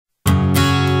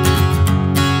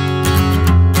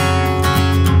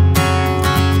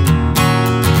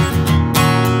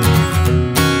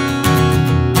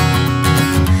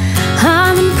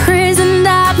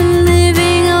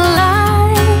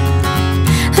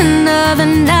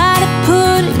another night of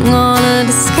putting on a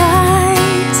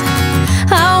disguise.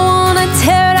 I wanna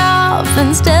tear it off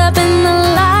and step in the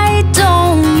light.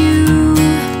 Don't you,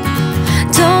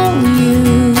 don't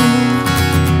you?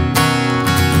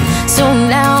 So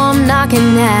now I'm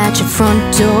knocking at your front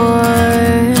door,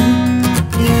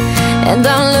 and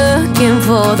I'm looking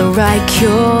for the right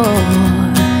cure.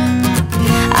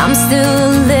 I'm still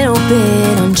a little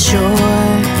bit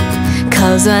unsure,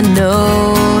 'cause I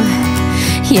know,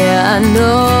 yeah, I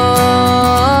know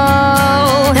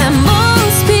that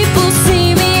most people see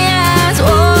me as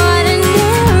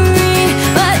ordinary,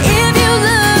 but if you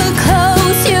look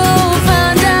close, you'll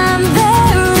find I'm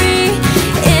very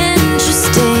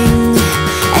interesting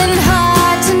and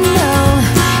hard to know.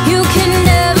 You can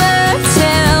never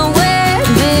tell where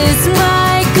this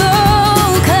might go,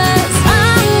 'cause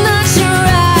I'm not your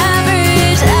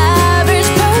average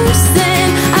person.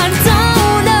 I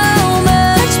don't know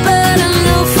much, but I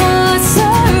know for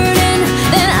certain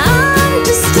that I'm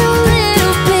just a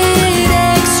little bit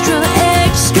extra,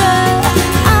 extra.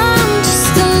 I'm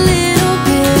just a little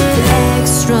bit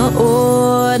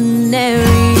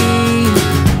extraordinary.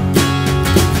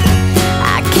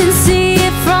 I can see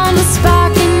it from the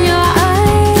spark in your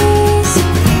eyes.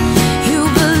 You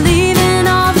believe in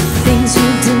all the things you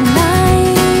deny.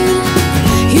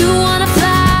 You wanna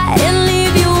fly and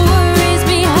leave your worries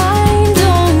behind,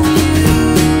 don't you?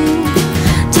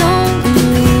 Don't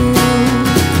you?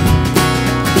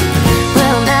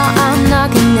 Well, now I'm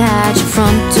knocking at your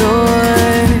front door,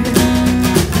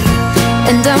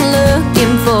 and I'm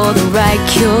looking for the right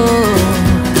cure.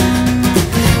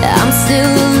 I'm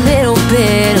still a little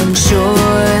bit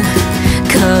unsure,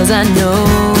 'cause I know